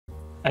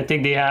I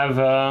think they have,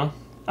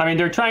 I mean,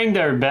 they're trying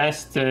their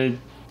best to,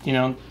 you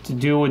know, to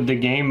do with the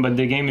game, but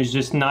the game is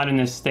just not in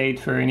a state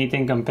for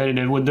anything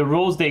competitive. With the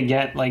rules they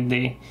get, like,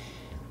 their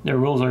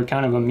rules are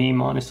kind of a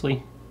meme,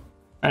 honestly.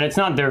 And it's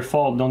not their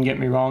fault, don't get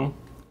me wrong.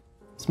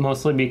 It's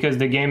mostly because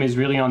the game is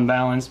really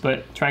unbalanced,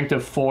 but trying to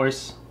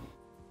force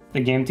the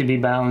game to be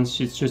balanced,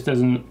 it just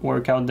doesn't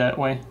work out that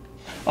way.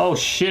 Oh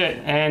shit,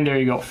 and there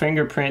you go,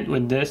 Fingerprint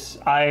with this.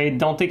 I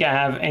don't think I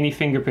have any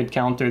Fingerprint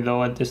counter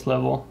though at this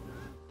level.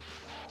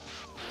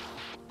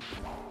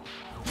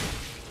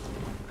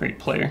 Great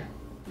player.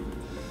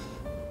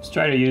 Let's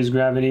try to use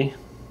gravity.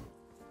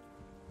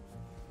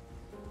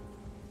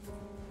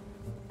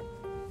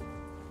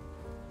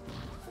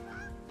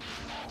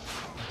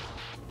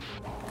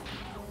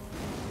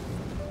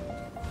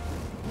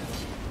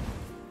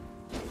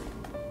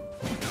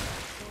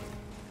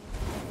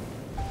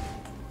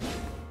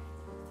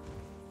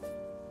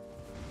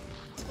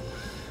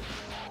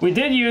 We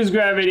did use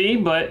gravity,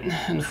 but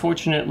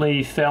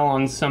unfortunately fell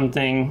on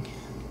something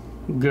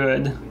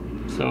good,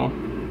 so.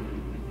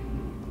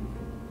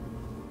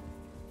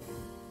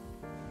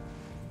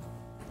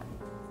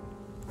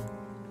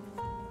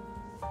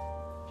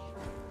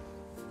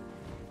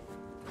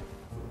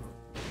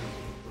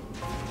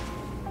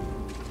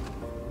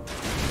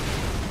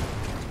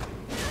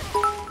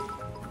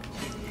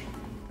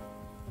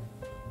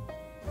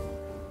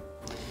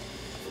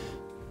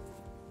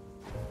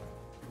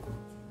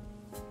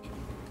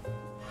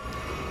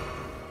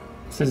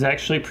 This is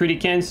actually pretty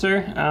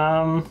cancer.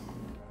 I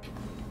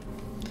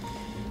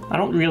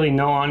don't really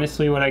know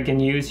honestly what I can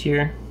use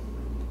here.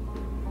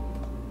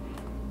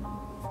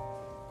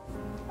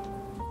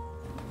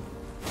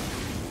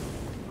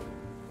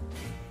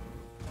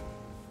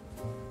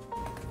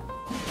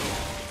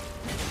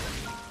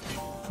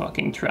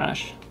 Fucking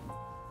trash.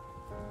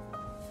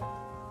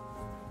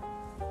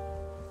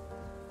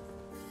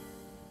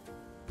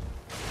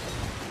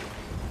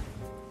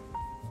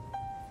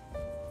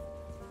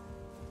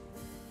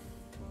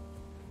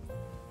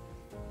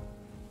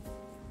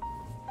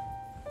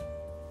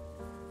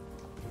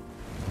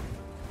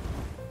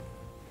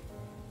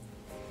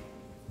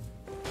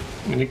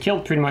 I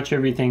killed pretty much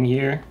everything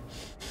here.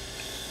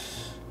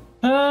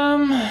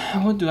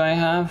 What do I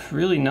have?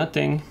 Really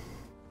nothing.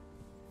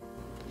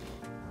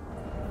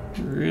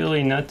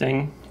 Really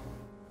nothing.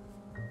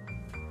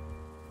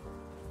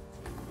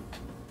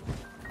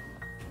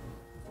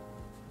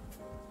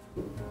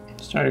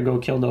 Let's try to go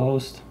kill the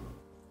host.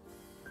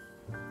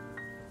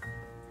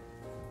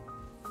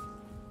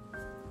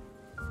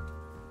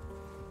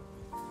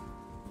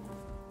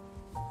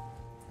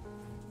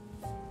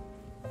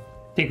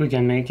 I think we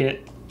can make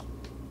it.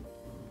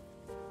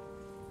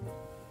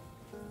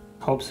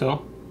 Hope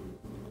so.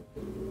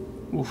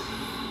 Oof.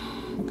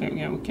 Okay,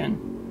 yeah, we can.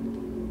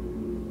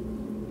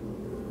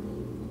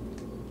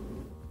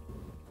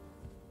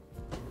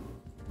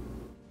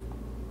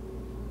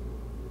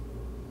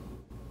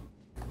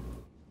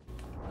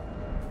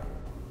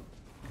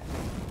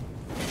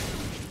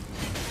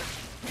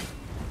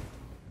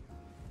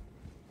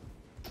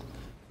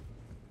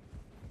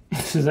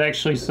 This is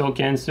actually so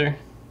cancer.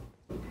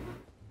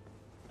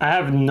 I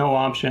have no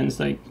options,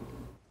 like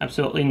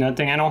absolutely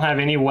nothing. I don't have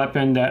any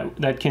weapon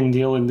that can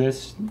deal with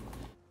this.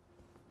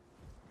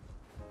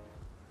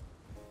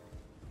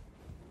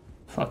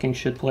 Fucking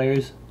shit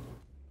players.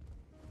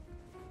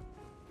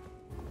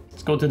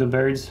 Let's go to the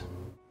birds.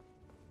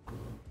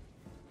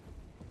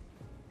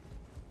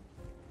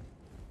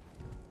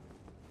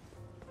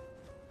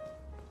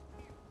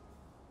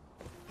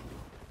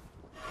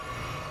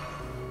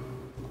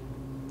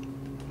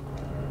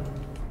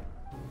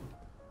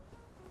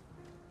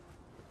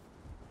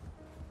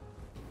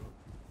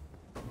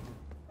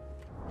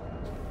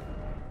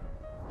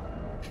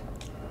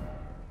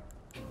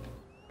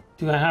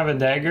 Do I have a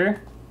dagger?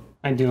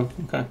 I do,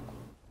 okay.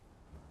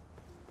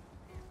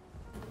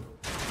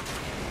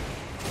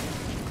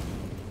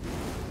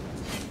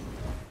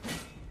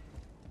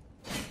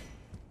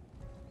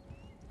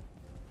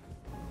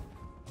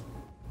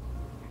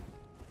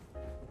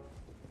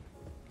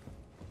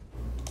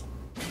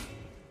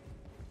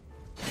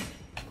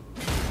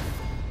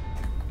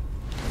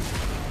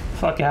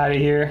 Fuck out of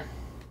here.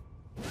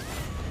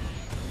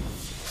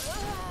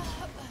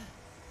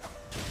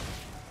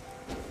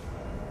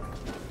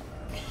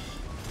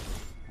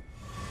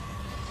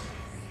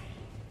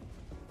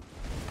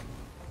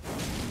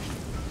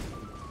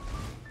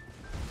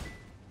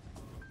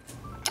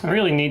 I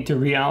really need to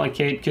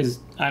reallocate because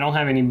I don't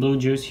have any blue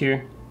juice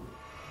here.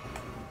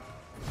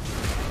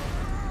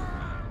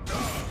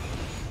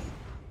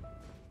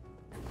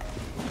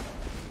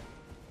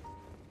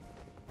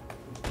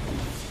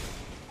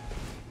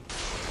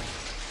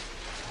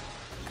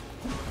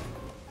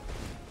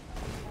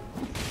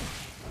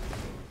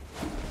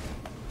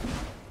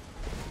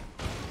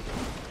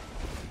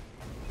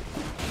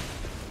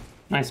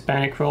 Nice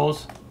panic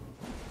rolls.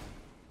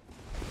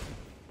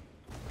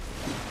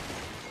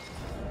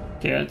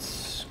 Okay,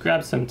 let's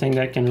grab something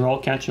that can roll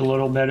catch a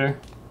little better.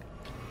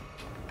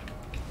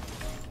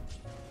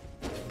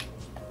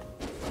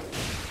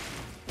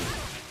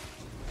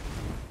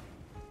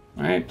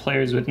 Alright,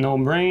 players with no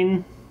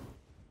brain.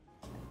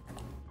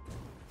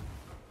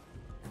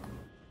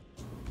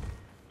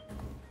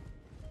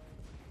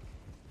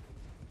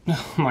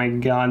 Oh my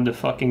god, the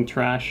fucking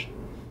trash.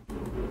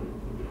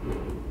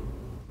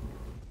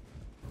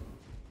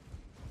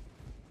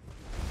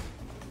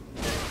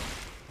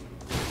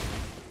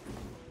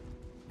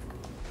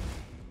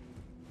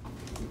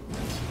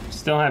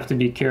 Still have to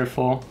be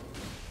careful.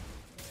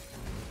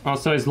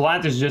 Also, his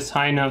lat is just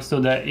high enough so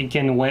that he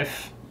can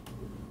whiff,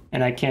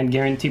 and I can't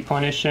guarantee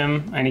punish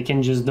him, and he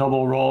can just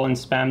double roll and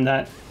spam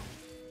that.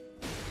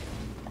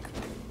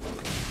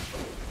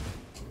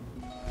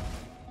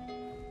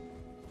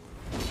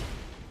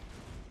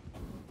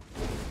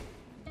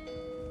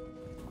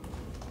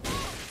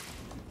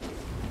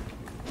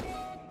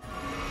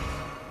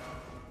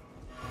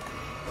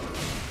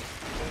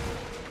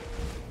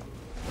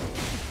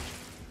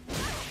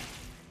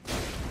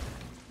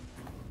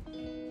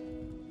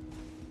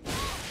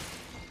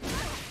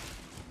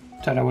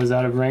 Thought I was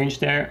out of range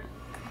there.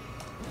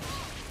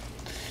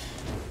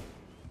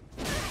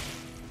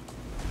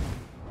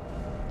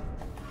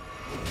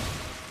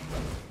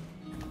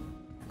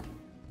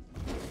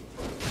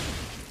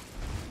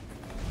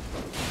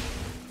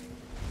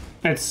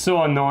 It's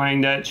so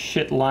annoying, that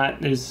shit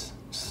lat is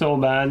so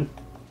bad.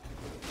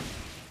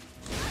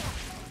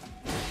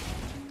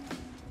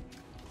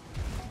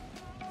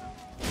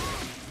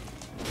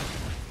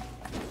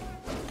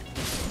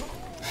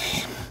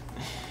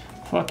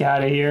 Fuck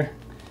out of here.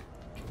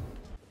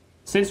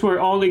 Since we're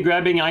only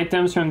grabbing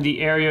items from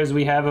the areas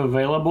we have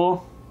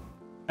available,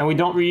 and we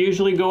don't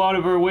usually go out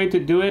of our way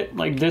to do it,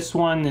 like this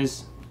one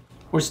is...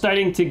 We're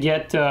starting to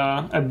get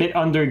a bit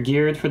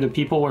under-geared for the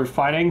people we're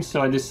fighting,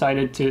 so I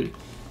decided to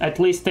at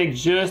least take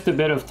just a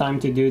bit of time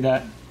to do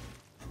that.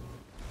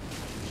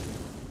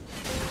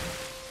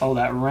 Oh,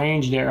 that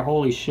range there,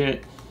 holy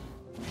shit.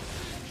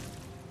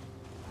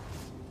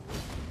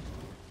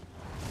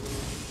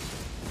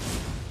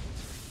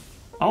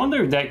 I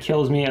wonder if that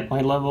kills me at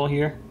my level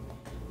here.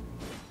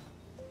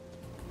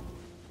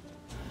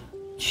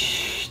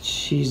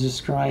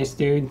 Jesus Christ,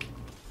 dude.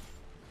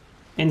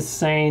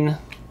 Insane.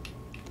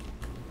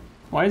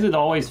 Why is it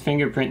always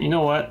Fingerprint? You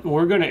know what?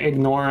 We're gonna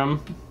ignore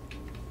him.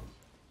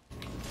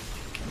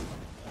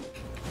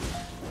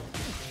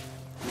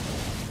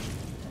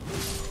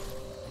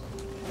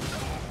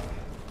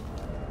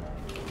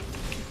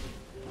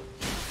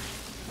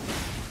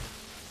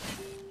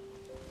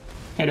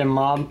 Hit him,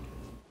 mob.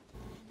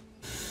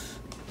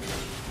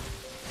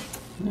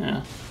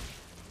 Yeah.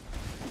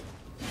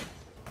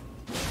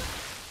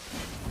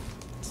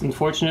 It's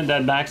unfortunate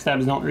that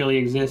backstabs don't really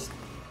exist.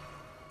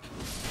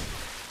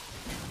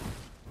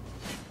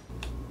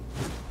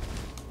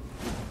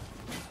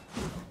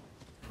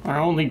 Our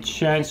only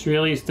chance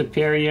really is to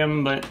parry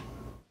him, but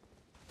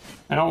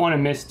I don't want to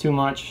miss too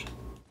much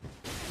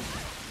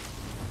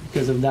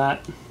because of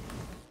that.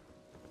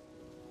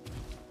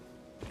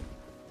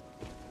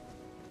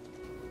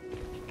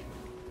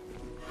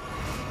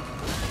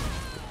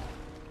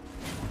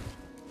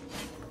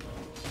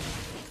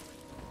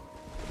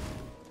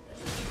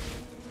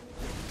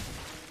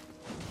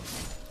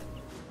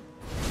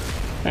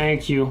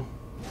 Thank you.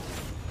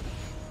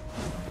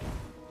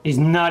 He's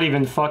not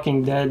even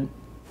fucking dead.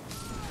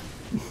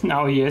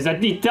 No, he is. I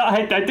think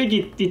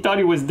he thought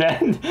he was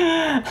dead.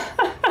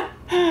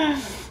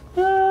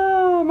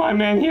 My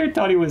man here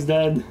thought he was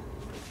dead.